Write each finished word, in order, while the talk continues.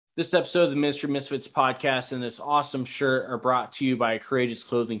This episode of the Ministry Misfits podcast and this awesome shirt are brought to you by Courageous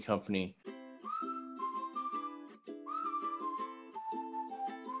Clothing Company.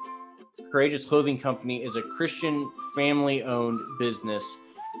 Courageous Clothing Company is a Christian family-owned business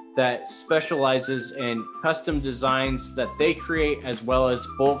that specializes in custom designs that they create, as well as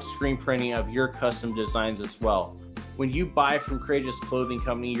bulk screen printing of your custom designs as well. When you buy from Courageous Clothing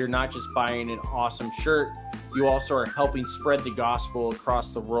Company, you're not just buying an awesome shirt, you also are helping spread the gospel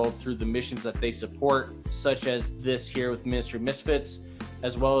across the world through the missions that they support, such as this here with Ministry Misfits,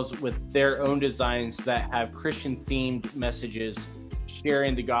 as well as with their own designs that have Christian-themed messages,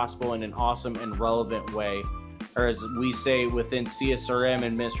 sharing the gospel in an awesome and relevant way, or as we say within CSRM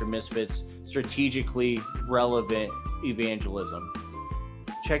and Ministry Misfits, strategically relevant evangelism.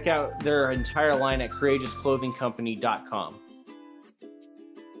 Check out their entire line at courageousclothingcompany.com.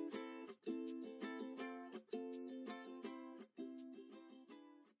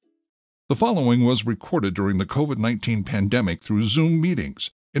 The following was recorded during the COVID-19 pandemic through Zoom meetings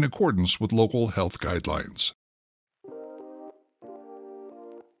in accordance with local health guidelines.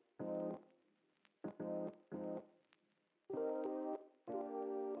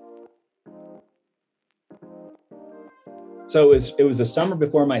 So it was the summer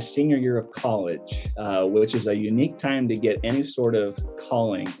before my senior year of college, which is a unique time to get any sort of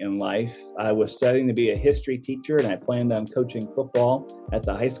calling in life. I was studying to be a history teacher, and I planned on coaching football at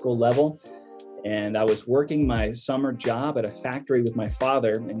the high school level. And I was working my summer job at a factory with my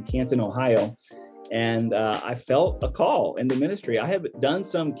father in Canton, Ohio. And I felt a call into ministry. I had done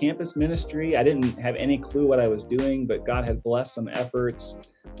some campus ministry. I didn't have any clue what I was doing, but God had blessed some efforts.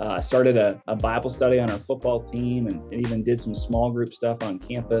 I started a Bible study on our football team and even did some small group stuff on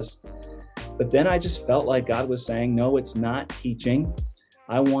campus. But then I just felt like God was saying, no, it's not teaching.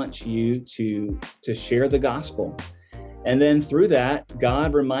 I want you to share the gospel. And then through that,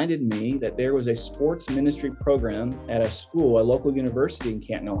 God reminded me that there was a sports ministry program at a school, a local university in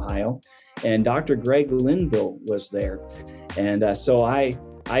Canton, Ohio, and Dr. Greg Linville was there. And so I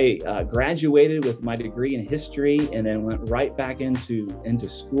graduated with my degree in history and then went right back into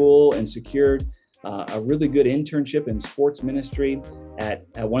school and secured a really good internship in sports ministry at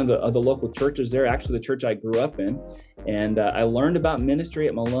one of the local churches there, actually the church I grew up in. And I learned about ministry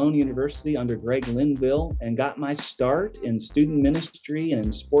at Malone University under Greg Linville and got my start in student ministry and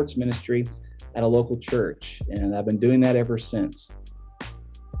in sports ministry at a local church. And I've been doing that ever since.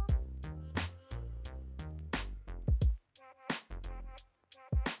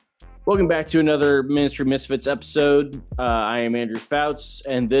 Welcome back to another Ministry Misfits episode. I am Andrew Fouts,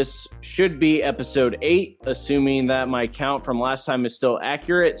 and this should be episode 8, assuming that my count from last time is still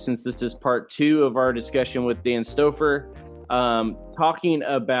accurate, since this is part 2 of our discussion with Dan Stoffer, talking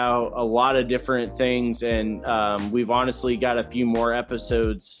about a lot of different things, and we've honestly got a few more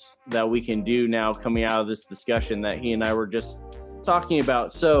episodes that we can do now coming out of this discussion that he and I were just talking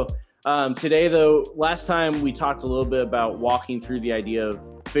about. So today, though, last time we talked a little bit about walking through the idea of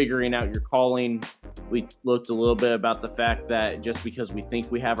figuring out your calling. We looked a little bit about the fact that just because we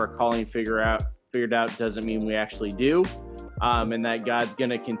think we have our calling figured out doesn't mean we actually do, and that God's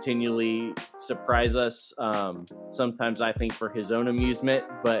going to continually surprise us, sometimes I think for his own amusement.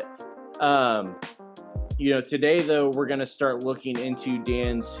 But today, though, we're going to start looking into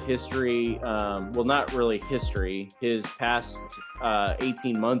Dan's history, well, not really history, his past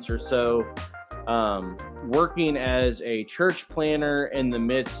 18 months or so, working as a church planner in the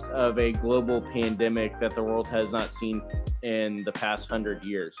midst of a global pandemic that the world has not seen in the past 100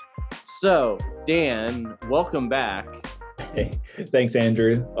 years. So, Dan, welcome back. Hey, thanks,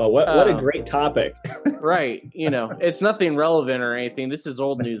 Andrew. What a great topic. Right. It's nothing relevant or anything. This is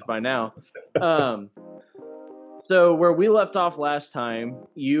old news by now. So where we left off last time,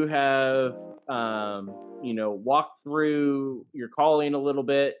 you have, walked through your calling a little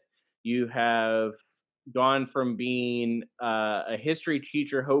bit. You have gone from being a history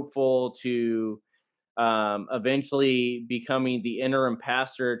teacher hopeful to eventually becoming the interim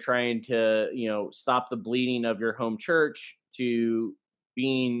pastor, trying to, stop the bleeding of your home church, to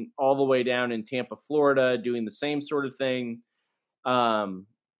being all the way down in Tampa, Florida, doing the same sort of thing,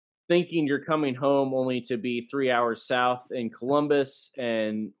 thinking you're coming home only to be 3 hours south in Columbus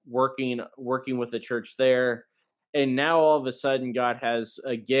and working with the church there. And now all of a sudden, God has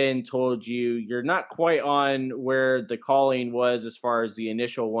again told you you're not quite on where the calling was as far as the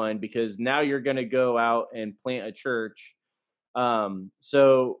initial one, because now you're going to go out and plant a church.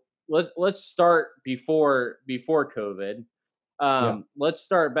 So let's start before COVID. Let's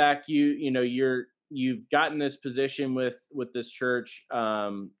start back. You've gotten this position with this church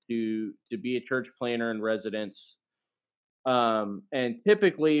to be a church planner in residence. And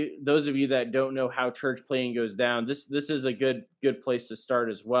typically, those of you that don't know how church planting goes down, this is a good place to start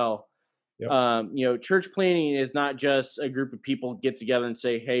as well. Yep. Church planting is not just a group of people get together and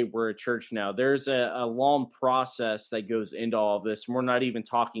say, "Hey, we're a church now." There's a long process that goes into all of this. We're not even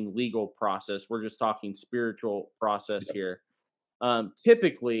talking legal process. We're just talking spiritual process Yep. here.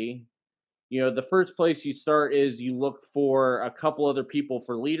 Typically, the first place you start is you look for a couple other people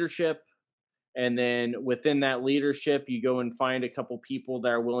for leadership. And then within that leadership, you go and find a couple people that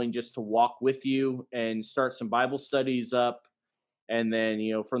are willing just to walk with you and start some Bible studies up. And then,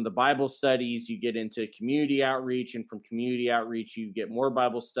 from the Bible studies, you get into community outreach. And from community outreach, you get more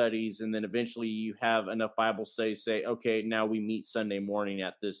Bible studies. And then eventually you have enough Bible studies say, okay, now we meet Sunday morning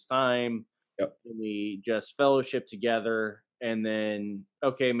at this time. Yep. And we just fellowship together. And then,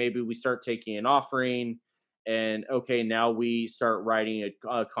 okay, maybe we start taking an offering. And okay, now we start writing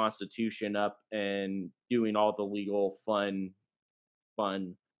a constitution up and doing all the legal fun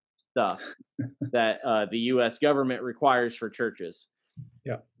stuff that the U.S. government requires for churches.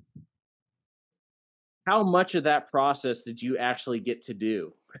 Yeah. How much of that process did you actually get to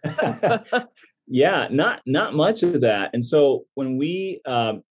do? Yeah, not much of that. And so when we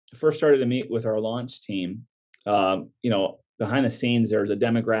first started to meet with our launch team, behind the scenes, there's a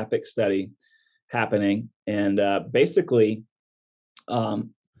demographic study happening, and basically,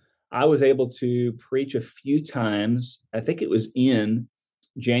 I was able to preach a few times. I think it was in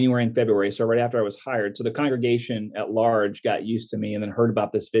January and February, so right after I was hired. So the congregation at large got used to me and then heard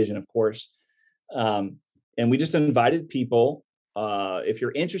about this vision, of course. And we just invited people. If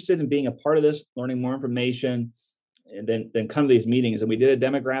you're interested in being a part of this, learning more information, and then come to these meetings. And we did a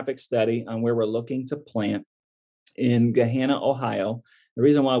demographic study on where we're looking to plant in Gahanna, Ohio. The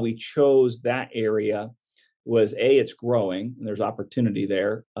reason why we chose that area was it's growing and there's opportunity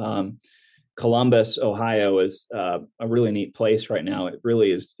there. Columbus, Ohio is a really neat place right now. It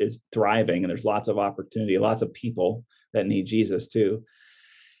really is thriving, and there's lots of opportunity, lots of people that need Jesus too.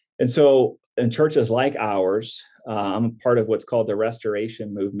 And so in churches like ours, I'm a part of what's called the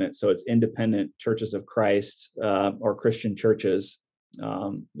Restoration Movement. So it's independent churches of Christ or Christian churches.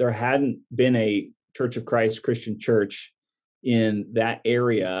 There hadn't been a Church of Christ Christian church in that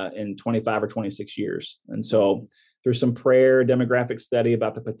area in 25 or 26 years. And so there's some prayer, demographic study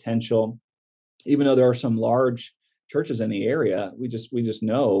about the potential. Even though there are some large churches in the area, we just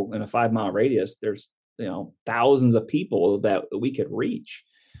know in a 5-mile radius, there's thousands of people that we could reach.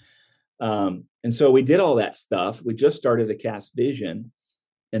 And so we did all that stuff. We just started to cast vision,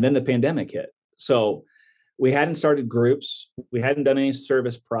 and then the pandemic hit. So we hadn't started groups. We hadn't done any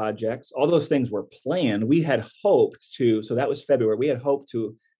service projects. All those things were planned. We had hoped to, so that was February. We had hoped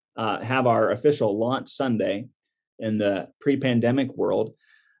to have our official launch Sunday in the pre-pandemic world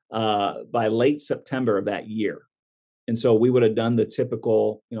by late September of that year. And so we would have done the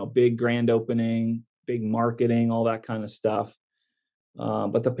typical, big grand opening, big marketing, all that kind of stuff.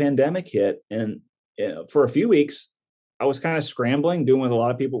 But the pandemic hit, and for a few weeks, I was kind of scrambling, doing what a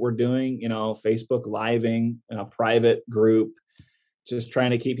lot of people were doing, Facebook living in a private group, just trying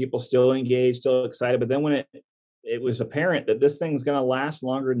to keep people still engaged, still excited. But then when it was apparent that this thing's going to last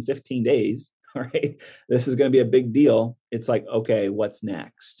longer than 15 days, right? This is going to be a big deal. It's like, okay, what's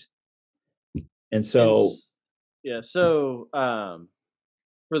next? And so, So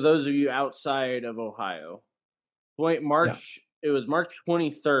for those of you outside of Ohio, it was March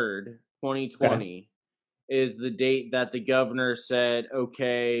 23rd, 2020. Okay. Is the date that the governor said,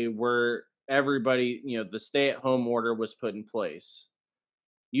 okay, everybody, the stay-at-home order was put in place.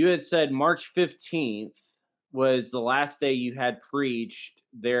 You had said March 15th was the last day you had preached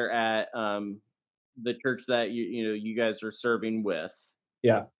there at the church that you guys are serving with.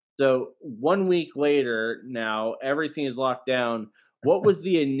 Yeah. So 1 week later, now everything is locked down. What was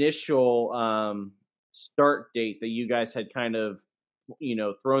the initial start date that you guys had kind of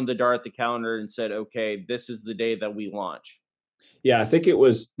thrown the dart at the calendar and said, okay, this is the day that we launch? Yeah, I think it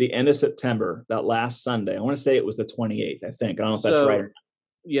was the end of September, that last Sunday. I want to say it was the 28th, I think. I don't know if that's right.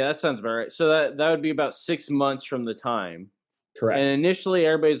 Yeah, that sounds about right. So that would be about 6 months from the time. Correct. And initially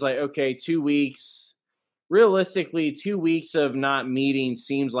everybody's like, okay, 2 weeks. Realistically, 2 weeks of not meeting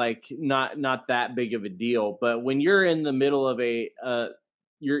seems like not that big of a deal. But when you're in the middle of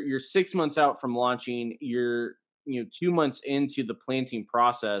you're 6 months out from launching, you're 2 months into the planting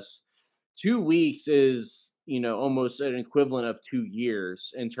process. 2 weeks is almost an equivalent of 2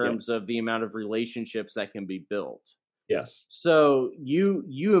 years in terms of the amount of relationships that can be built. Yes. So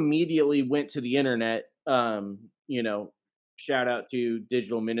you immediately went to the internet. Shout out to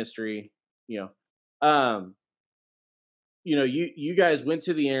digital ministry. you guys went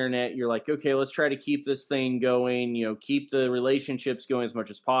to the internet. You're like, okay, let's try to keep this thing going. Keep the relationships going as much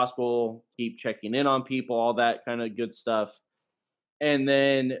as possible. Keep checking in on people, all that kind of good stuff. And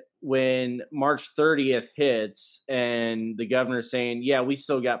then when March 30th hits, and the governor's saying, "Yeah, we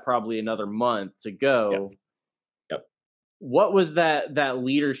still got probably another month to Yep. go." Yep. What was that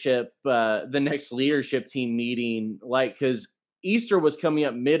leadership, the next leadership team meeting like? Because Easter was coming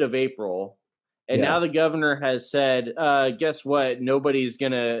up mid of April, and now the Yes. governor has said, guess what? Nobody's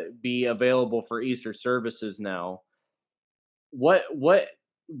gonna be available for Easter services now. What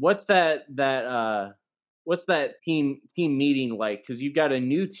what's that team meeting like? Because you've got a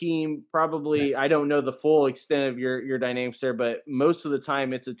new team. Probably, I don't know the full extent of your dynamics there, but most of the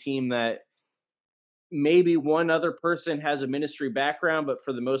time it's a team that maybe one other person has a ministry background, but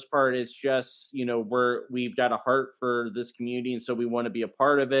for the most part, it's just, we've got a heart for this community, and so we want to be a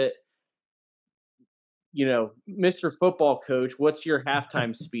part of it. Mr. Football Coach, what's your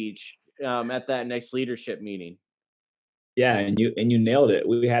halftime speech at that next leadership meeting? Yeah, and you nailed it.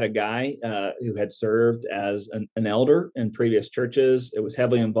 We had a guy who had served as an elder in previous churches. It was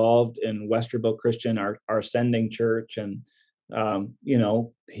heavily involved in Westerville Christian, our ascending church, and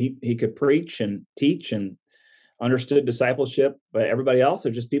he could preach and teach and understood discipleship. But everybody else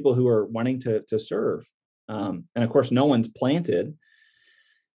are just people who are wanting to serve, and of course, no one's planted.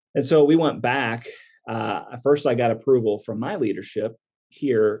 And so we went back. First, I got approval from my leadership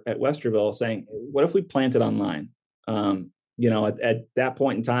here at Westerville saying, "What if we planted online?" At that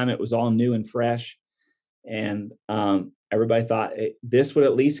point in time, it was all new and fresh, and everybody thought this would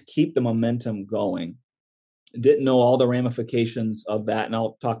at least keep the momentum going. Didn't know all the ramifications of that, and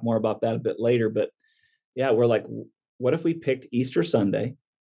I'll talk more about that a bit later. But yeah, we're like, what if we picked Easter Sunday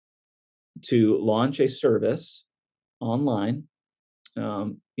to launch a service online,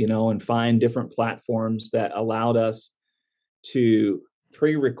 and find different platforms that allowed us to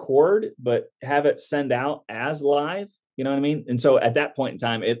pre-record but have it send out as live. You know what I mean? And so at that point in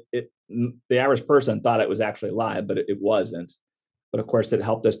time, the average person thought it was actually live, but it wasn't. But of course, it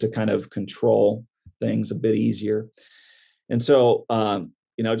helped us to kind of control things a bit easier. And so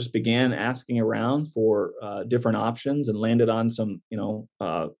just began asking around for different options and landed on some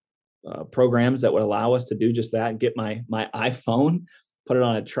programs that would allow us to do just that. Get my iPhone, put it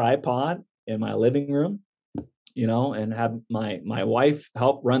on a tripod in my living room, and have my wife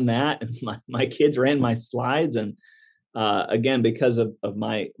help run that, and my kids ran my slides. And again, because of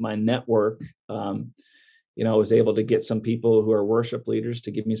my network, I was able to get some people who are worship leaders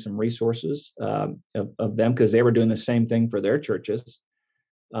to give me some resources of them, because they were doing the same thing for their churches.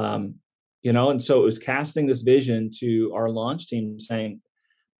 And so it was casting this vision to our launch team, saying,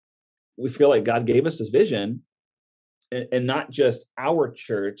 we feel like God gave us this vision, and not just our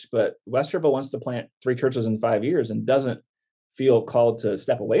church, but Westerville wants to plant 3 churches in 5 years and doesn't feel called to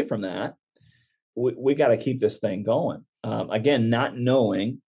step away from that. We got to keep this thing going. Again, not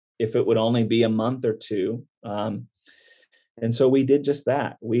knowing if it would only be a month or two. And so we did just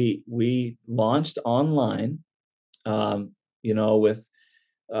that. We launched online, with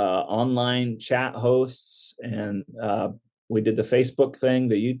online chat hosts, and we did the Facebook thing,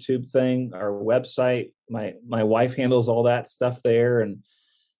 the YouTube thing, our website. My wife handles all that stuff there, and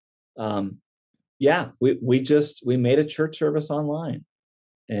we made a church service online,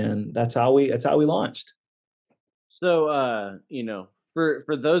 and that's how we launched. So,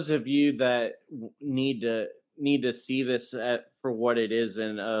 for those of you that need to see this for what it is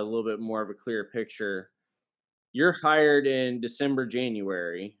in a little bit more of a clear picture, you're hired in December,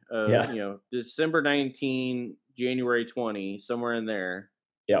 January, Yeah. December 19, January 20, somewhere in there.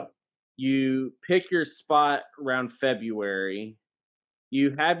 Yeah. You pick your spot around February.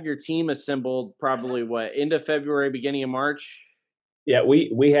 You have your team assembled probably end of February, beginning of March. Yeah,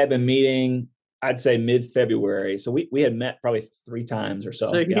 we had been meeting, I'd say mid-February. So we had met probably 3 times or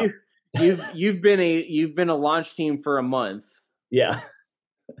so. So Yeah. you've been a launch team for a month. Yeah.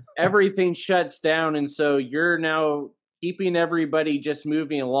 Everything shuts down, and so you're now keeping everybody just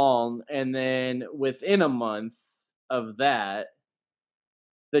moving along, and then within a month of that,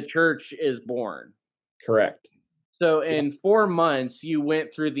 the church is born. Correct. So in 4 months, you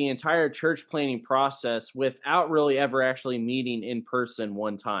went through the entire church planning process without really ever actually meeting in person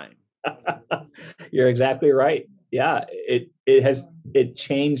one time. You're exactly right. Yeah, it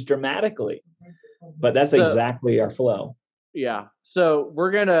changed dramatically, but that's exactly our flow. Yeah. So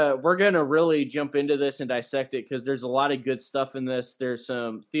we're gonna really jump into this and dissect it, because there's a lot of good stuff in this. There's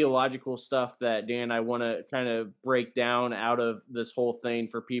some theological stuff that Dan, I want to kind of break down out of this whole thing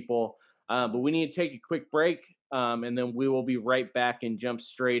for people. But we need to take a quick break, and then we will be right back and jump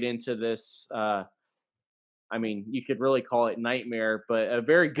straight into this I mean, you could really call it nightmare, but a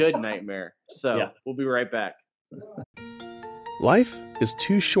very good nightmare. So Yeah. We'll be right back. Life is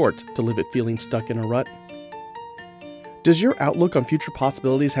too short to live it feeling stuck in a rut. Does your outlook on future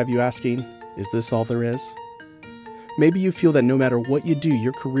possibilities have you asking, is this all there is? Maybe you feel that no matter what you do,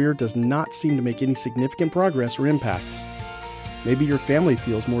 your career does not seem to make any significant progress or impact. Maybe your family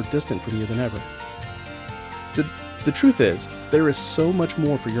feels more distant from you than ever. The truth is, there is so much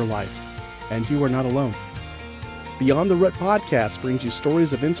more for your life, and you are not alone. Beyond the Rut podcast brings you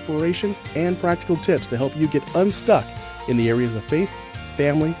stories of inspiration and practical tips to help you get unstuck in the areas of faith,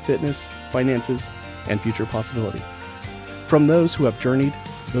 family, fitness, finances, and future possibility. From those who have journeyed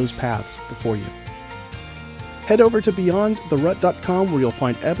those paths before you. Head over to beyondtherut.com where you'll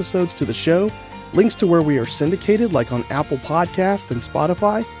find episodes to the show, links to where we are syndicated like on Apple Podcasts and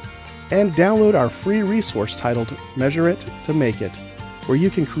Spotify, and download our free resource titled Measure It to Make It, where you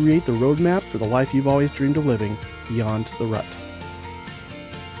can create the roadmap for the life you've always dreamed of living beyond the rut.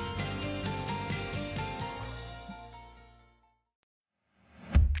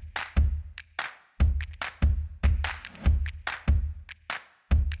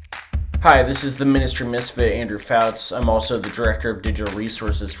 Hi, this is the Ministry Misfit, Andrew Fouts. I'm also the Director of Digital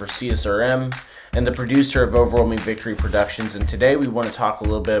Resources for CSRM and the producer of Overwhelming Victory Productions, and today we want to talk a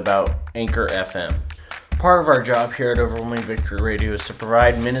little bit about Anchor FM. Part of our job here at Overwhelming Victory Radio is to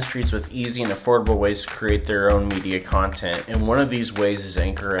provide ministries with easy and affordable ways to create their own media content, and one of these ways is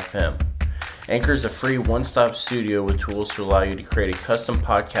Anchor FM. Anchor is a free one-stop studio with tools to allow you to create a custom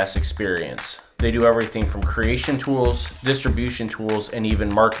podcast experience. They do everything from creation tools, distribution tools, and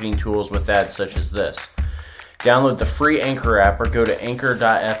even marketing tools with ads such as this. Download the free Anchor app or go to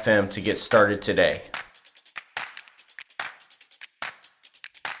anchor.fm to get started today.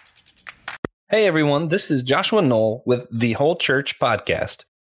 Hey everyone, this is Joshua Knoll with The Whole Church Podcast.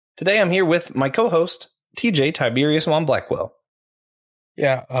 Today I'm here with my co-host, TJ Tiberius Juan Blackwell.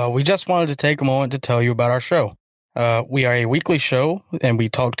 Yeah, we just wanted to take a moment to tell you about our show. We are a weekly show, and we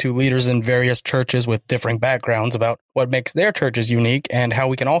talk to leaders in various churches with different backgrounds about what makes their churches unique and how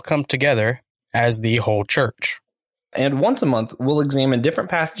we can all come together as the whole church. And once a month, we'll examine different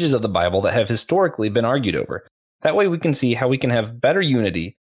passages of the Bible that have historically been argued over. That way we can see how we can have better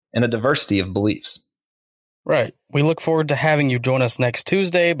unity and a diversity of beliefs. Right. We look forward to having you join us next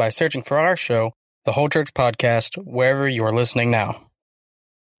Tuesday by searching for our show, The Whole Church Podcast, wherever you are listening now.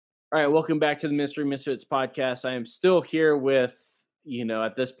 All right, welcome back to the Mystery Misfits podcast. I am still here with,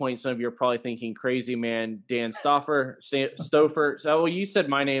 at this point, some of you are probably thinking, crazy man, Dan Stoffer. So, you said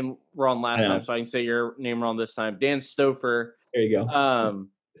my name wrong last time, so I can say your name wrong this time. Dan Stoffer. There you go.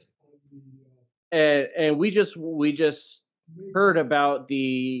 And we just heard about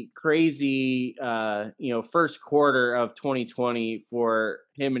the crazy, first quarter of 2020 for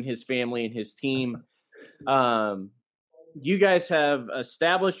him and his family and his team. You guys have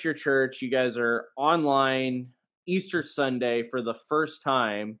established your church. You guys are online Easter Sunday for the first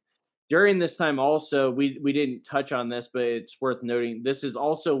time. During this time also, we didn't touch on this, but it's worth noting, this is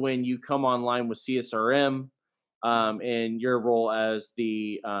also when you come online with CSRM and your role as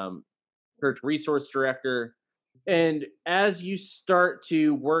the church resource director. And as you start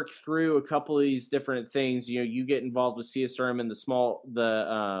to work through a couple of these different things, you get involved with CSRM in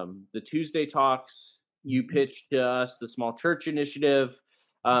the Tuesday talks. You pitched to us the small church initiative.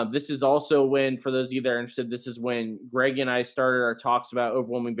 This is also when, for those of you that are interested, this is when Greg and I started our talks about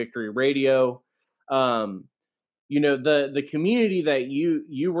Overwhelming Victory Radio. The community that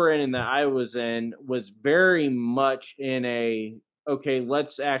you were in and that I was in was very much in okay,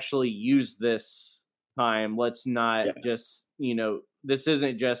 let's actually use this time. Let's not just, this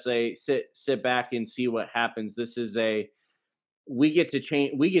isn't just a sit back and see what happens. This is we get to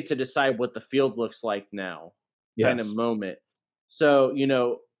change. We get to decide what the field looks like now, kind of moment. So,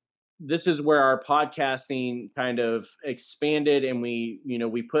 this is where our podcasting kind of expanded, and we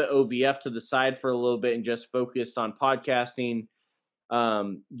put OVF to the side for a little bit and just focused on podcasting.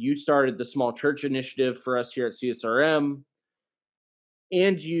 You started the small church initiative for us here at CSRM.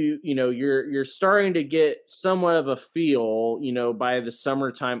 And you're starting to get somewhat of a feel, by the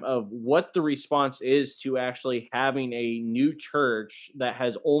summertime of what the response is to actually having a new church that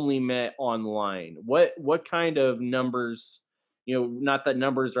has only met online. What kind of numbers, not that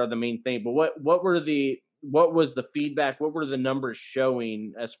numbers are the main thing, but what was the feedback? What were the numbers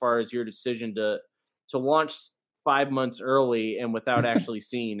showing as far as your decision to launch 5 months early and without actually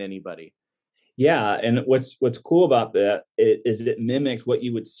seeing anybody? Yeah, and what's cool about that is it mimics what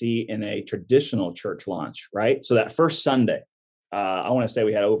you would see in a traditional church launch, right? So that first Sunday, I want to say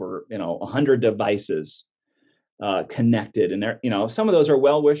we had over 100 devices connected. And they're, some of those are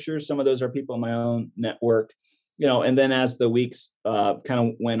well-wishers, some of those are people in my own network, and then as the weeks kind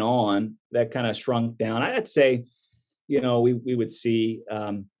of went on, that kind of shrunk down. I'd say, we would see,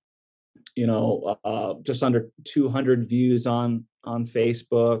 just under 200 views on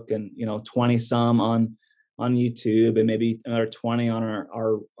Facebook, and 20 some on YouTube, and maybe another 20 on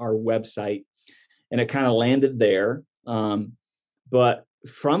our website, and it kind of landed there. But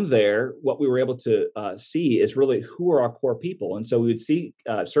from there, what we were able to see is really who are our core people, and so we would see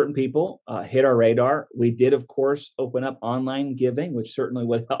certain people hit our radar. We did, of course, open up online giving, which certainly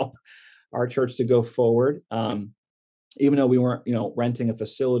would help our church to go forward. Even though we weren't, renting a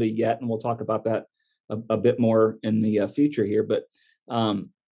facility yet, and we'll talk about that a bit more in the future here. But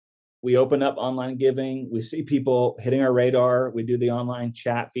we open up online giving. We see people hitting our radar. We do the online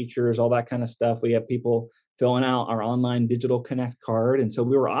chat features, all that kind of stuff. We have people filling out our online digital connect card. And so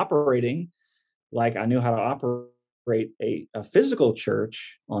we were operating like I knew how to operate a physical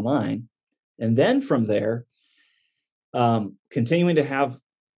church online. And then from there, continuing to have,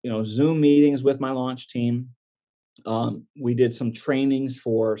 Zoom meetings with my launch team. We did some trainings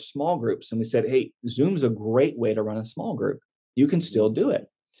for small groups, and we said, hey, Zoom's a great way to run a small group. You can still do it.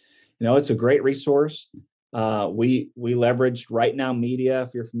 It's a great resource. We leveraged Right Now Media,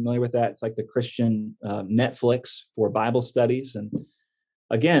 if you're familiar with that. It's like the Christian Netflix for Bible studies. And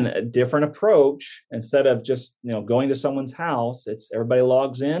again, a different approach. Instead of just, going to someone's house, it's everybody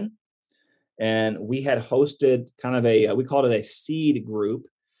logs in. And we had hosted kind of we called it a seed group.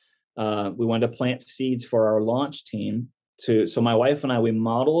 We wanted to plant seeds for our launch team so my wife and I, we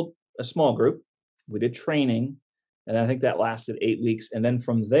modeled a small group. We did training, and I think that lasted 8 weeks. And then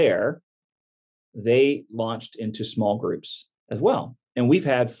from there, they launched into small groups as well. And we've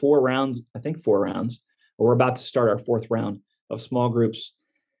had 4 rounds, but we're about to start our 4th round of small groups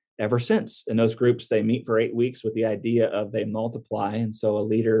ever since. In those groups, they meet for 8 weeks with the idea of they multiply. And so a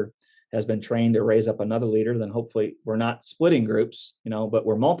leader has been trained to raise up another leader. Then hopefully we're not splitting groups, but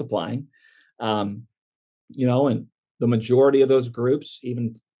we're multiplying. And the majority of those groups,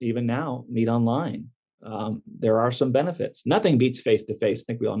 even now, meet online. There are some benefits. Nothing beats face-to-face. I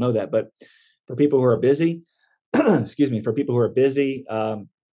think we all know that. But for people who are busy, and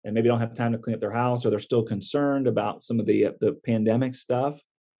maybe don't have time to clean up their house, or they're still concerned about some of the pandemic stuff,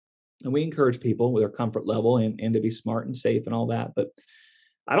 and we encourage people with their comfort level and to be smart and safe and all that. But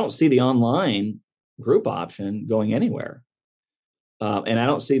I don't see the online group option going anywhere. And I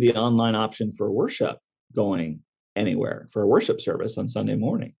don't see the online option for worship going anywhere for a worship service on Sunday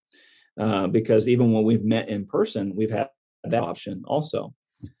morning. Because even when we've met in person, we've had that option also.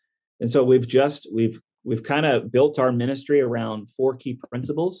 And so we've kind of built our ministry around 4 key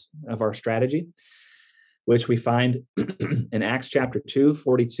principles of our strategy, which we find in Acts chapter 2,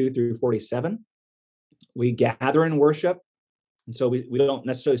 42 through 47. We gather in worship. And so we don't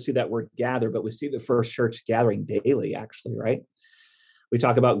necessarily see that word gather, but we see the first church gathering daily, actually, right? We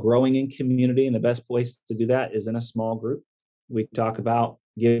talk about growing in community, and the best place to do that is in a small group. We talk about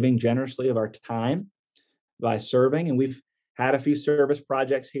giving generously of our time by serving, and we've had a few service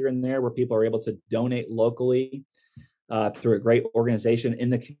projects here and there where people are able to donate locally through a great organization in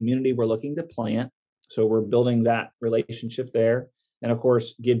the community we're looking to plant. So we're building that relationship there. And of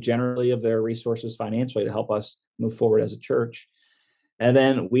course, give generally of their resources financially to help us move forward as a church. And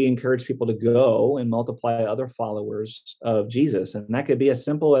then we encourage people to go and multiply other followers of Jesus. And that could be as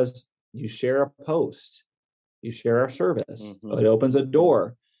simple as you share a post, you share our service. Mm-hmm. It opens a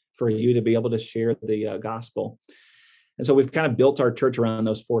door for you to be able to share the gospel. And so we've kind of built our church around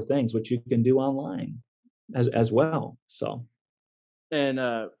those 4 things, which you can do online as well. So, and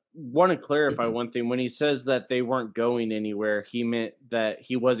want to clarify one thing. When he says that they weren't going anywhere, he meant that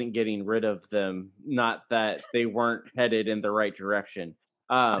he wasn't getting rid of them, not that they weren't headed in the right direction.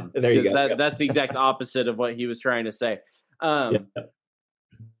 There you go. That's the exact opposite of what he was trying to say.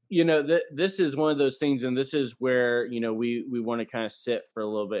 This is one of those things, and this is where, we want to kind of sit for a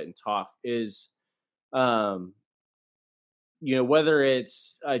little bit and talk is, whether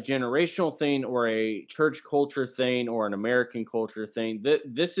it's a generational thing or a church culture thing or an American culture thing,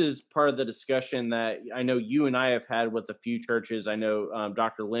 this is part of the discussion that I know you and I have had with a few churches. I know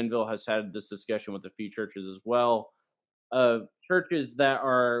Dr. Linville has had this discussion with a few churches as well, of churches that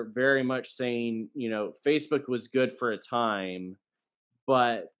are very much saying, Facebook was good for a time,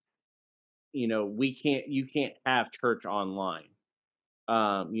 but, you can't have church online.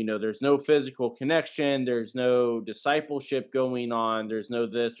 There's no physical connection. There's no discipleship going on. There's no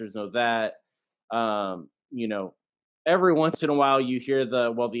this, there's no that. Every once in a while you hear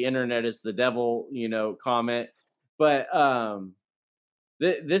the internet is the devil, comment. But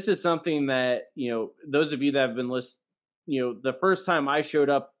this is something that, those of you that have been listening, the first time I showed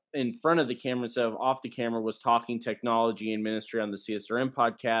up in front of the camera instead of off the camera was talking technology and ministry on the CSRM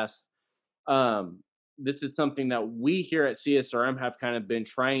podcast. This is something that we here at CSRM have kind of been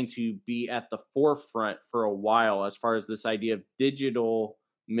trying to be at the forefront for a while as far as this idea of digital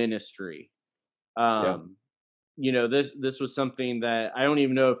ministry. Yeah. This was something that I don't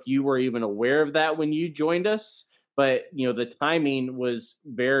even know if you were even aware of that when you joined us, but the timing was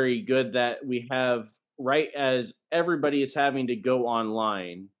very good that we have, right as everybody is having to go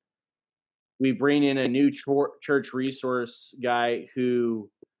online, we bring in a new church resource guy who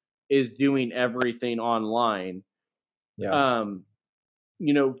is doing everything online. Yeah.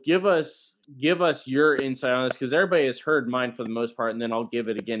 Give us your insight on this, because everybody has heard mine for the most part, and then I'll give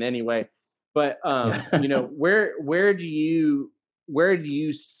it again anyway. But Yeah. where do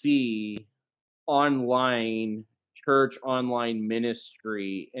you see online church, online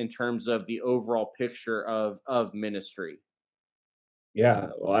ministry in terms of the overall picture of ministry? Yeah,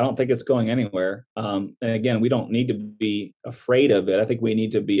 well, I don't think it's going anywhere. And again, we don't need to be afraid of it. I think we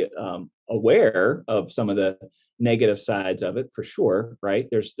need to be aware of some of the negative sides of it, for sure. Right?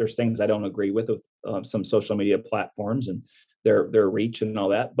 There's things I don't agree with some social media platforms and their reach and all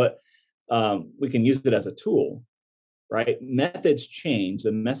that, but we can use it as a tool. Right? Methods change,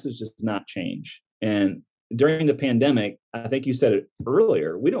 the message does not change. And during the pandemic, I think you said it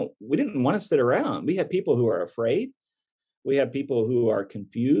earlier, we didn't want to sit around. We had people who are afraid. We have people who are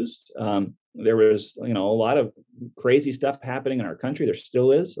confused. There was, a lot of crazy stuff happening in our country. There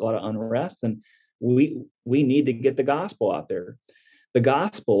still is a lot of unrest, and we need to get the gospel out there. The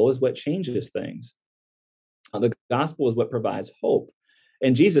gospel is what changes things. The gospel is what provides hope.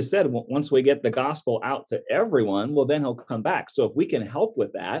 And Jesus said, once we get the gospel out to everyone, well, then he'll come back. So if we can help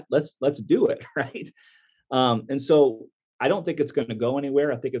with that, let's do it, right? And so I don't think it's going to go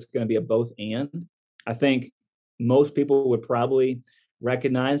anywhere. I think it's going to be a both and. I think most people would probably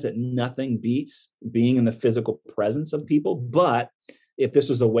recognize that nothing beats being in the physical presence of people. But if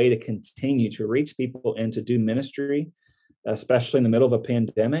this is a way to continue to reach people and to do ministry, especially in the middle of a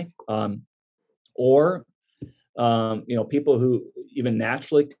pandemic, or people who even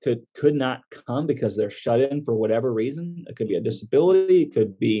naturally could not come because they're shut in for whatever reason, it could be a disability, it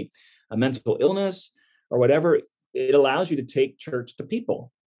could be a mental illness or whatever, it allows you to take church to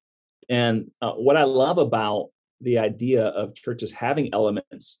people. And what I love about the idea of churches having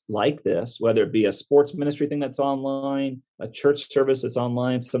elements like this, whether it be a sports ministry thing that's online, a church service that's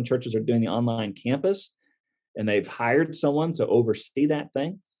online. Some churches are doing the online campus, and they've hired someone to oversee that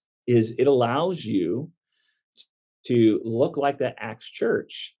thing, is it allows you to look like the Acts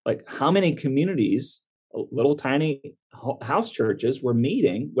church. Like, how many communities, little tiny house churches, were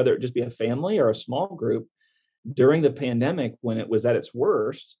meeting, whether it just be a family or a small group, during the pandemic when it was at its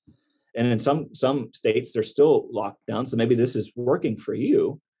worst. And in some states, there's still lockdown. So maybe this is working for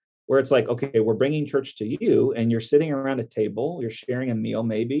you, where it's like, okay, we're bringing church to you, and you're sitting around a table, you're sharing a meal,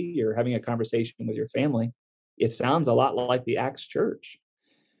 maybe you're having a conversation with your family. It sounds a lot like the Acts church.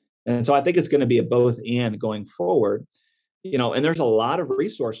 And so I think it's going to be a both and going forward, and there's a lot of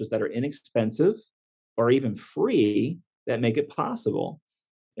resources that are inexpensive or even free that make it possible.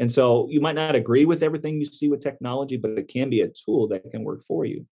 And so you might not agree with everything you see with technology, but it can be a tool that can work for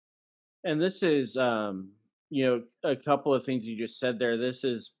you. And this is, a couple of things you just said there. This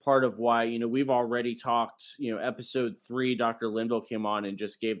is part of why, we've already talked, episode 3, Dr. Linville came on and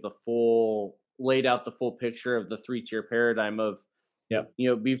just laid out the full picture of the 3-tier paradigm of,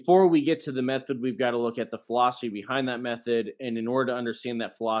 before we get to the method, we've got to look at the philosophy behind that method. And in order to understand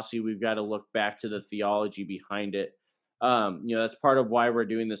that philosophy, we've got to look back to the theology behind it. That's part of why we're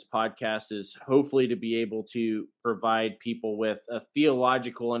doing this podcast, is hopefully to be able to provide people with a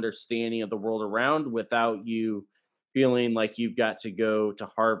theological understanding of the world around without you feeling like you've got to go to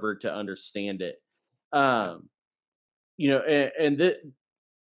Harvard to understand it. The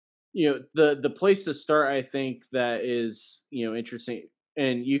place to start, I think, that is, interesting,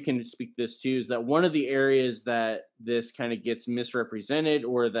 and you can speak this too, is that one of the areas that this kind of gets misrepresented,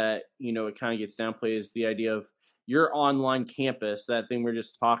 or that, it kind of gets downplayed, is the idea of your online campus, that thing we're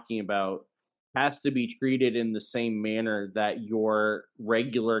just talking about, has to be treated in the same manner that your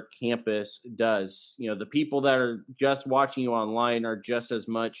regular campus does. The people that are just watching you online are just as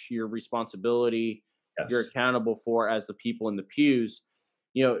much your responsibility, Yes. You're accountable for, as the people in the pews.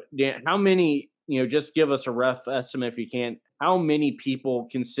 Dan, how many, just give us a rough estimate if you can, how many people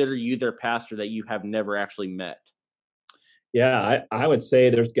consider you their pastor that you have never actually met? Yeah, I would say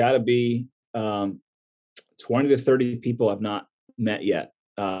there's got to be 20 to 30 people I've not met yet.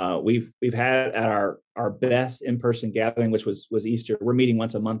 we've had at our best in-person gathering, which was Easter. We're meeting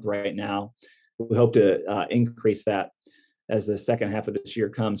once a month right now. We hope to increase that as the second half of this year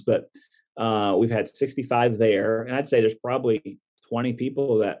comes. But we've had 65 there, and I'd say there's probably 20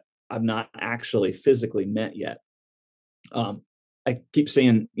 people that I've not actually physically met yet. I keep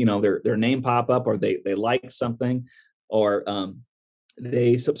seeing, their name pop up, or they like something, or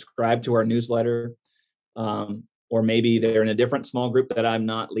they subscribe to our newsletter, or maybe they're in a different small group that I'm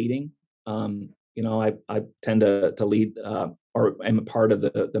not leading. I tend to lead, or am a part of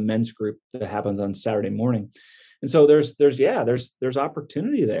the men's group that happens on Saturday morning. And so there's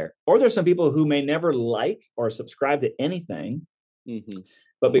opportunity there. Or there's some people who may never like or subscribe to anything,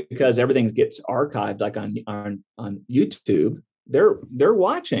 but because everything gets archived, like on YouTube, they're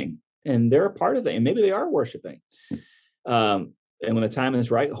watching and they're a part of it, and maybe they are worshiping. And when the time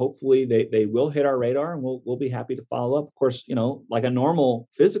is right, hopefully they will hit our radar, and we'll be happy to follow up. Of course, like a normal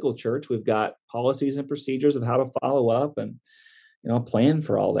physical church, we've got policies and procedures of how to follow up and, plan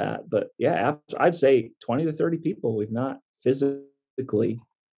for all that. But yeah, I'd say 20 to 30 people we've not physically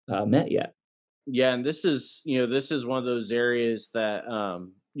met yet. Yeah. And this is one of those areas that,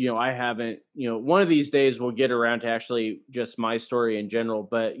 I haven't, one of these days we'll get around to actually just my story in general.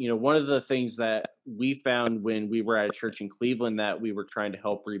 But, one of the things that we found when we were at a church in Cleveland that we were trying to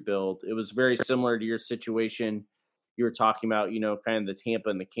help rebuild, it was very similar to your situation. You were talking about, kind of the Tampa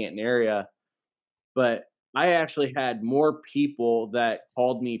and the Canton area. But I actually had more people that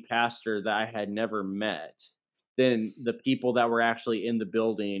called me pastor that I had never met than the people that were actually in the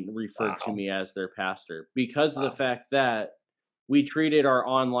building referred to me as their pastor, because of the fact that we treated our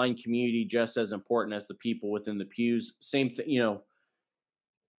online community just as important as the people within the pews. Same thing,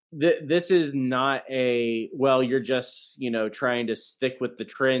 this is not you're just, trying to stick with the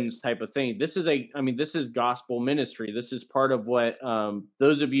trends type of thing. This is gospel ministry. This is part of what,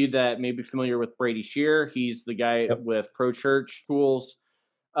 those of you that may be familiar with Brady Shear, he's the guy with Pro Church Tools.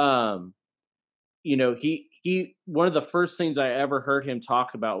 He one of the first things I ever heard him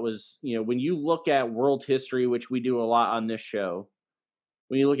talk about was, when you look at world history, which we do a lot on this show,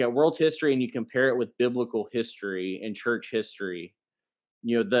 when you look at world history and you compare it with biblical history and church history,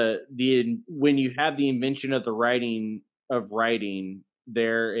 when you have the invention of the writing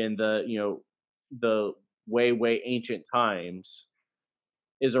there in the way ancient times,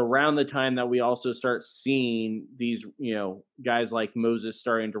 is around the time that we also start seeing these, guys like Moses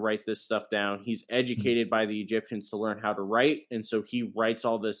starting to write this stuff down. He's educated by the Egyptians to learn how to write. And so he writes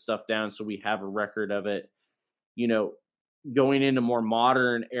all this stuff down, so we have a record of it. Going into more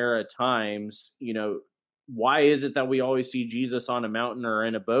modern era times, why is it that we always see Jesus on a mountain or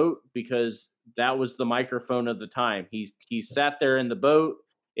in a boat? Because that was the microphone of the time. He sat there in the boat.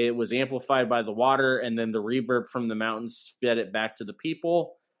 It was amplified by the water, and then the reverb from the mountains fed it back to the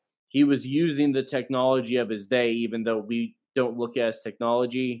people. He was using the technology of his day, even though we don't look at it as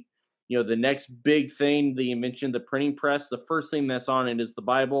technology. The next big thing, the invention of the printing press, the first thing that's on it is the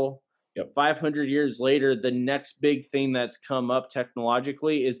Bible. 500 years later, the next big thing that's come up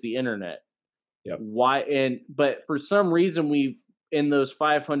technologically is the internet. But for some reason, we've, in those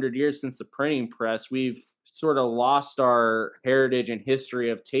 500 years since the printing press, we've sort of lost our heritage and history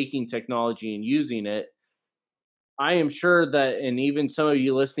of taking technology and using it. I am sure that, and even some of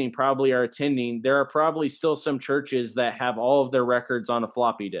you listening probably are attending, there are probably still some churches that have all of their records on a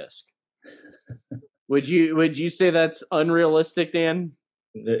floppy disk. Would you say that's unrealistic, Dan?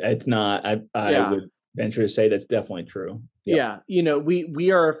 It's not. I would venture to say that's definitely true. Yeah.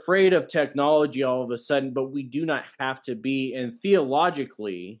 We are afraid of technology all of a sudden, but we do not have to be. And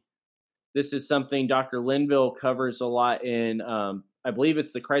theologically, this is something Dr. Linville covers a lot in, I believe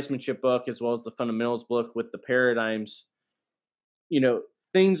it's the Christmanship book, as well as the Fundamentals book with the paradigms.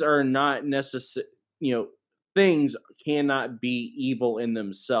 Things are not necessary, things cannot be evil in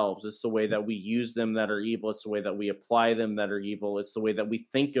themselves. It's the way that we use them that are evil. It's the way that we apply them that are evil. It's the way that we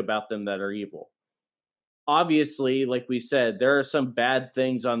think about them that are evil. Obviously, like we said, there are some bad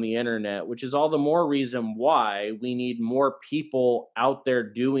things on the internet, which is all the more reason why we need more people out there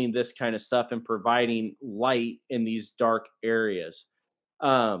doing this kind of stuff and providing light in these dark areas.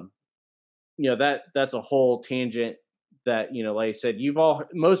 That's a whole tangent that, like I said,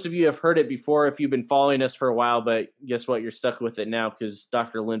 most of you have heard it before if you've been following us for a while, but guess what? You're stuck with it now because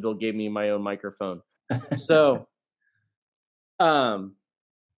Dr. Linville gave me my own microphone. So,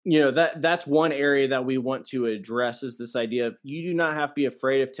 that's one area that we want to address, is this idea of you do not have to be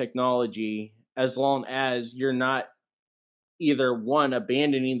afraid of technology as long as you're not either, one,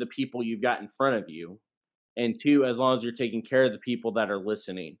 abandoning the people you've got in front of you, and two, as long as you're taking care of the people that are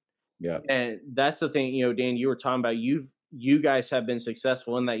listening. Yeah. And that's the thing, Dan, you were talking about, you guys have been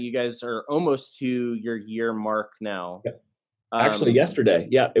successful in that. You guys are almost to your year mark now. Yep. Actually, yesterday.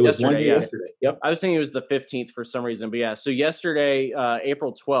 Yeah, it was 1 year yesterday. Yep. I was thinking it was the 15th for some reason, but yeah. So yesterday,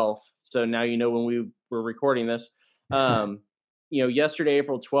 April 12th. So now you know when we were recording this. Yesterday,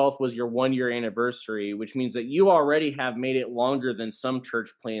 April 12th was your 1 year anniversary, which means that you already have made it longer than some church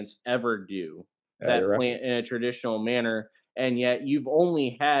plants ever do. That plant in a traditional manner. And yet you've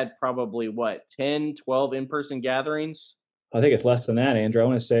only had probably 10, 12 in-person gatherings? I think it's less than that, Andrew. I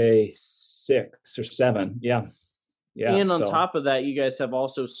want to say 6 or 7. Yeah. Yeah. And on top of that, you guys have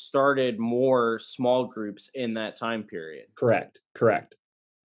also started more small groups in that time period. Correct.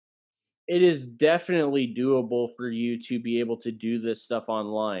 It is definitely doable for you to be able to do this stuff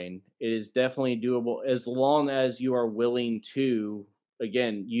online. It is definitely doable as long as you are willing to,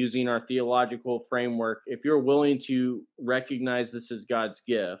 again, using our theological framework, if you're willing to recognize this as God's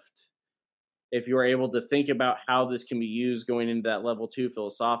gift, if you are able to think about how this can be used going into that level 2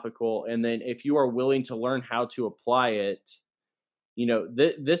 philosophical, and then if you are willing to learn how to apply it,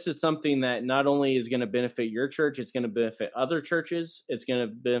 this is something that not only is going to benefit your church, it's going to benefit other churches, it's going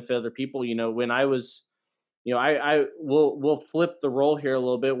to benefit other people. When I was, we'll flip the role here a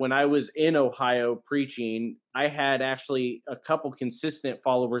little bit. When I was in Ohio preaching, I had actually a couple consistent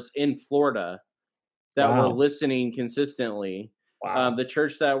followers in Florida that were listening consistently. Wow. The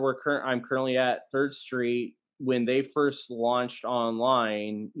church that I'm currently at, 3rd Street, when they first launched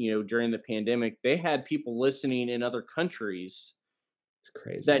online, during the pandemic, they had people listening in other countries. It's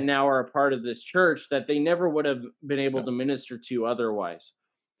crazy. That now are a part of this church that they never would have been able to minister to otherwise.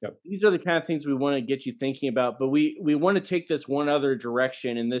 Yep. These are the kind of things we want to get you thinking about, but we want to take this one other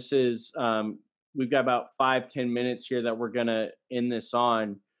direction. And this is, we've got about 5-10 minutes here that we're going to end this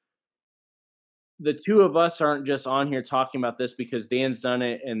on. The two of us aren't just on here talking about this because Dan's done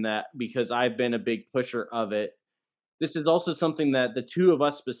it and that because I've been a big pusher of it. This is also something that the two of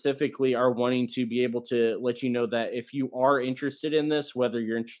us specifically are wanting to be able to let you know that if you are interested in this, whether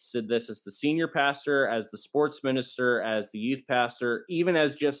you're interested in this as the senior pastor, as the sports minister, as the youth pastor, even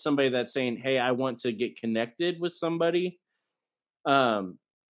as just somebody that's saying, hey, I want to get connected with somebody,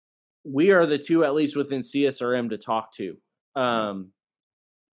 we are the two, at least within CSRM, to talk to.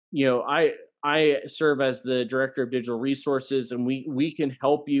 I serve as the director of digital resources, and we can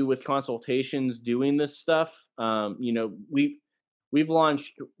help you with consultations doing this stuff. We've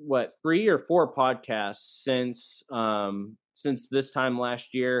launched 3 or 4 podcasts since this time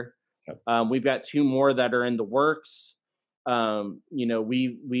last year. We've got 2 more that are in the works.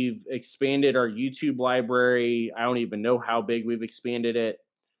 We've expanded our YouTube library. I don't even know how big we've expanded it.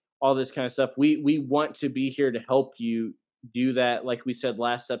 All this kind of stuff. We want to be here to help you do that. Like we said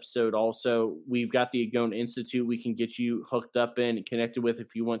last episode, also, we've got the Agone Institute we can get you hooked up in and connected with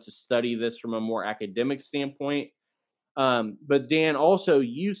if you want to study this from a more academic standpoint. But Dan, also,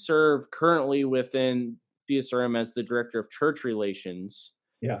 you serve currently within CSRM as the director of church relations.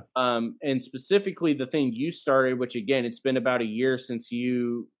 Yeah. And specifically the thing you started, which again, it's been about a year since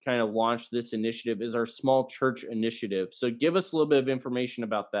you kind of launched this initiative, is our small church initiative. So give us a little bit of information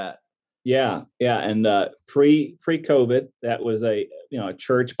about that. Yeah. And pre-COVID, that was a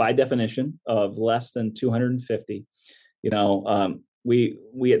church by definition of less than 250. We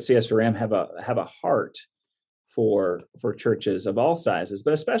at CSRM have a heart for churches of all sizes,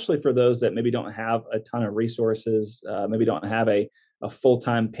 but especially for those that maybe don't have a ton of resources, maybe don't have a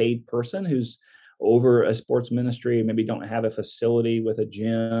full-time paid person who's over a sports ministry, maybe don't have a facility with a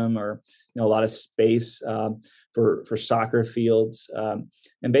gym or a lot of space for soccer fields.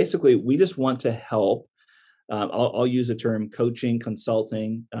 And basically, we just want to help. I'll use the term coaching,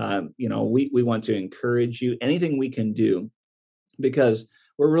 consulting. We want to encourage you, anything we can do, because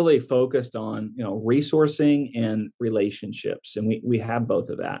we're really focused on resourcing and relationships, and we have both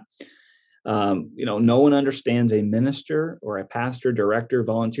of that. No one understands a minister or a pastor, director,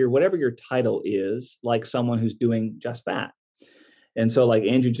 volunteer, whatever your title is, like someone who's doing just that. And so, like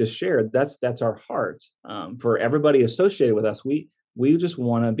Andrew just shared, that's our heart. For everybody associated with us, we just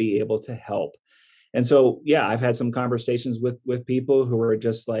want to be able to help. And so, yeah, I've had some conversations with people who are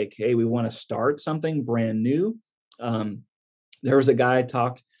just like, hey, we want to start something brand new. There was a guy I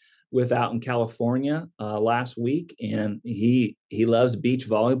talked with out in California last week, and he loves beach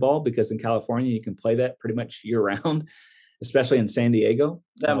volleyball because in California you can play that pretty much year round, especially in San Diego.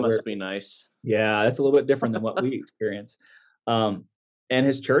 That must be nice. Yeah, that's a little bit different than what we experience. And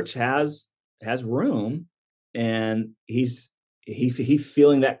his church has room, and he's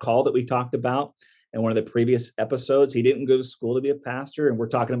feeling that call that we talked about in one of the previous episodes. He didn't go to school to be a pastor, and we're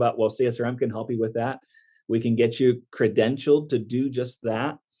talking about, well, CSRM can help you with that. We can get you credentialed to do just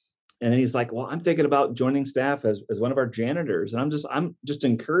that. And then he's like, well, I'm thinking about joining staff as one of our janitors. And I'm just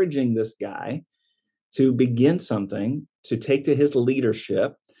encouraging this guy to begin something, to take to his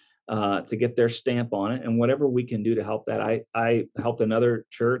leadership, to get their stamp on it, and whatever we can do to help that. I helped another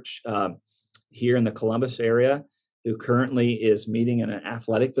church here in the Columbus area who currently is meeting in an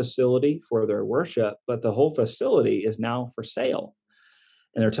athletic facility for their worship, but the whole facility is now for sale.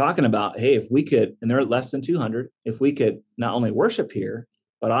 And they're talking about, hey, if we could, and they're at less than 200, if we could not only worship here,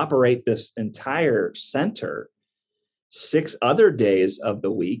 but operate this entire center 6 other days of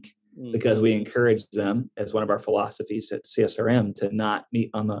the week, because we encourage them, as one of our philosophies at CSRM, to not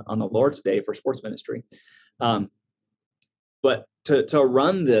meet on the Lord's Day for sports ministry, but to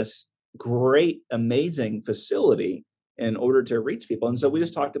run this great, amazing facility in order to reach people. And so we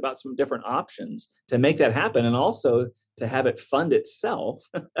just talked about some different options to make that happen, and also to have it fund itself,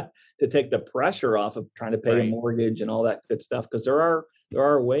 to take the pressure off of trying to pay a mortgage and all that good stuff, because there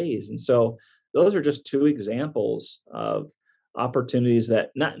are ways. And so those are just 2 examples of opportunities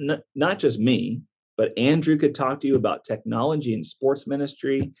that not just me, but Andrew could talk to you about technology and sports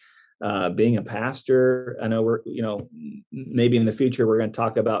ministry, being a pastor. I know maybe in the future we're going to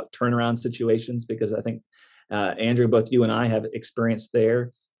talk about turnaround situations, because I think Andrew, both you and I have experience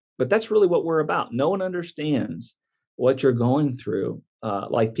there. But that's really what we're about. No one understands what you're going through,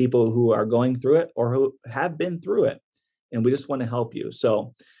 like people who are going through it or who have been through it. And we just want to help you.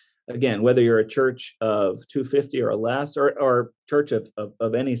 So again, whether you're a church of 250 or less, or church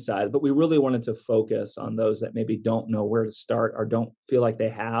of any size, but we really wanted to focus on those that maybe don't know where to start or don't feel like they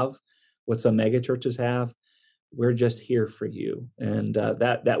have what some mega churches have. We're just here for you. And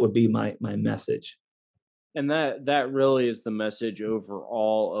that would be my message. And that really is the message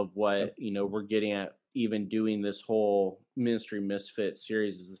overall of what, we're getting at, even doing this whole Ministry Misfit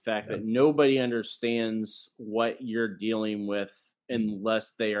series, is the fact that nobody understands what you're dealing with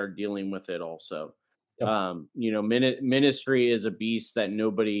unless they are dealing with it also. Ministry is a beast that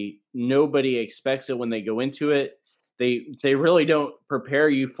nobody expects it when they go into it. They really don't prepare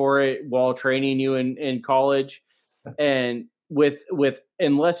you for it while training you in college. And with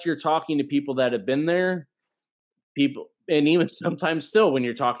unless you're talking to people that have been there, and even sometimes still when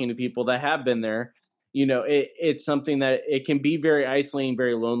you're talking to people that have been there, it's something that it can be very isolating,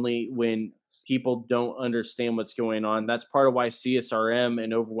 very lonely when people don't understand what's going on. That's part of why CSRM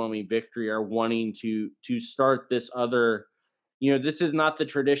and Overwhelming Victory are wanting to start this other, this is not the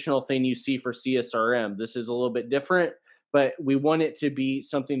traditional thing you see for CSRM. This is a little bit different, but we want it to be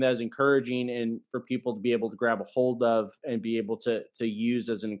something that is encouraging and for people to be able to grab a hold of and be able to use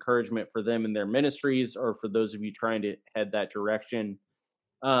as an encouragement for them in their ministries, or for those of you trying to head that direction.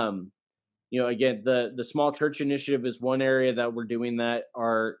 Again, the small church initiative is one area that we're doing that.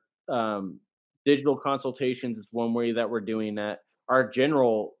 Our digital consultations is one way that we're doing that. Our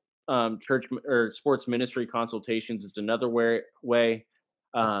general church or sports ministry consultations is another way.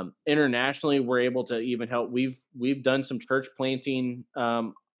 Internationally, we're able to even help. We've done some church planting,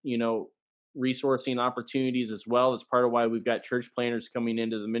 resourcing opportunities as well. That's part of why we've got church planners coming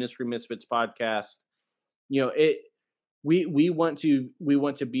into the Ministry Misfits podcast. We want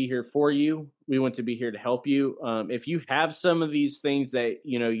to be here for you. We want to be here to help you. If you have some of these things that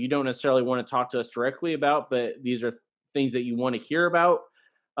you don't necessarily want to talk to us directly about, but these are things that you want to hear about,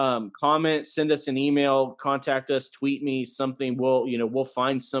 comment, send us an email, contact us, tweet me something. We'll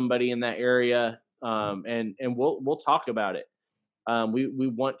find somebody in that area, and we'll talk about it. We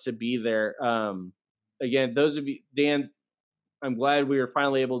want to be there. Again, those of you, Dan, I'm glad we were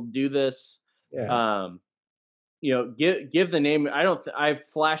finally able to do this. Yeah. Give the name. I've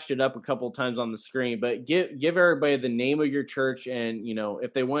flashed it up a couple of times on the screen, but give everybody the name of your church, and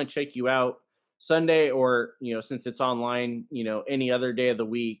if they want to check you out Sunday, or since it's online, any other day of the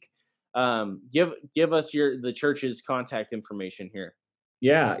week, give us the church's contact information here.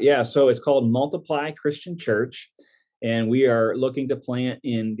 Yeah. So it's called Multiply Christian Church, and we are looking to plant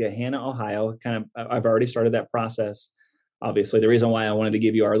in Gahanna, Ohio. I've already started that process. Obviously, the reason why I wanted to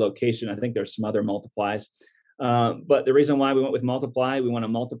give you our location, I think there's some other multiplies. But the reason why we went with Multiply, we want to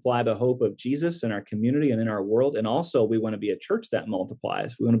multiply the hope of Jesus in our community and in our world. And also we want to be a church that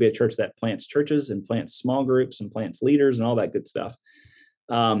multiplies. We want to be a church that plants churches and plants small groups and plants leaders and all that good stuff.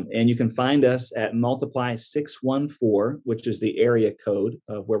 And you can find us at Multiply 614, which is the area code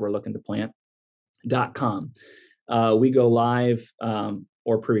of where we're looking to plant.com. We go live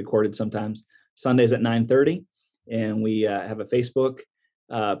or pre-recorded sometimes Sundays at 9:30. And we have a Facebook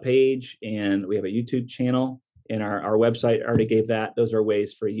page, and we have a YouTube channel. And our website already gave that. Those are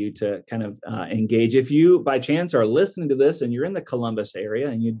ways for you to kind of engage. If you, by chance, are listening to this and you're in the Columbus area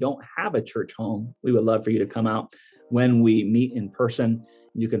and you don't have a church home, we would love for you to come out when we meet in person.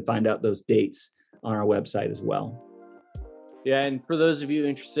 You can find out those dates on our website as well. Yeah, and for those of you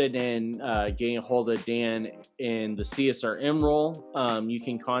interested in getting a hold of Dan in the CSRM role, you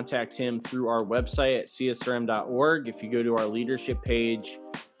can contact him through our website at csrm.org. If you go to our leadership page,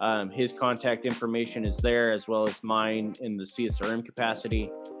 his contact information is there, as well as mine in the CSRM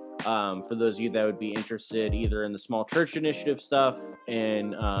capacity. For those of you that would be interested either in the small church initiative stuff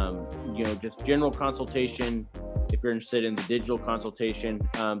and just general consultation, if you're interested in the digital consultation,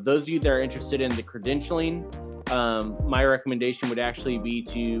 those of you that are interested in the credentialing, my recommendation would actually be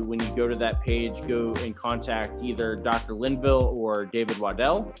to, when you go to that page, go and contact either Dr. Linville or David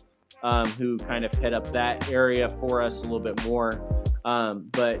Waddell, who kind of head up that area for us a little bit more.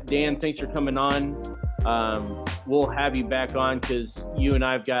 But Dan, thanks for coming on. We'll have you back on because you and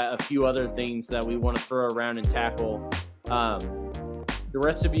I've got a few other things that we want to throw around and tackle. The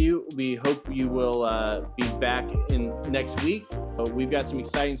rest of you, we hope you will be back in next week. We've got some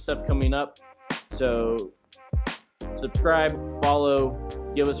exciting stuff coming up. So subscribe, follow,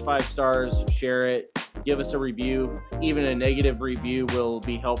 give us 5 stars, share it, give us a review. Even a negative review will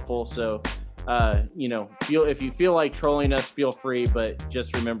be helpful. So, if you feel like trolling us, feel free, but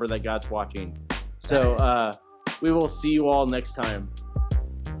just remember that God's watching. So we will see you all next time.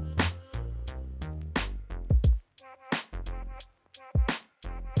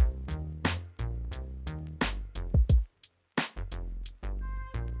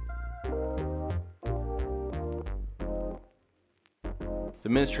 The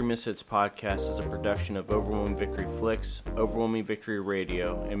Ministry Misfits podcast is a production of Overwhelming Victory Flicks, Overwhelming Victory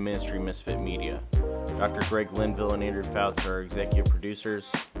Radio, and Ministry Misfit Media. Dr. Greg Linville and Andrew Fouts are our executive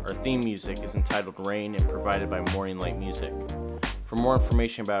producers. Our theme music is entitled Rain and provided by Morning Light Music. For more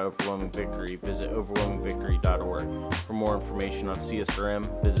information about Overwhelming Victory, visit overwhelmingvictory.org. For more information on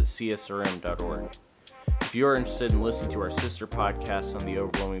CSRM, visit csrm.org. If you are interested in listening to our sister podcasts on the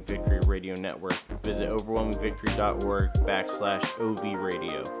Overwhelming Victory Radio Network, visit overwhelmingvictory.org/OV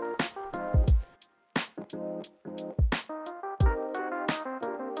Radio.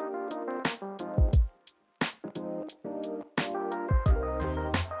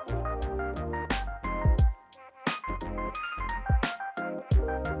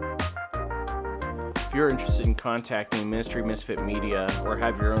 If you're interested in contacting Ministry Misfit Media or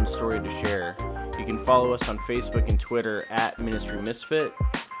have your own story to share, you can follow us on Facebook and Twitter at Ministry Misfit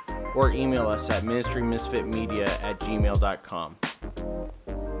or email us at ministrymisfitmedia@gmail.com.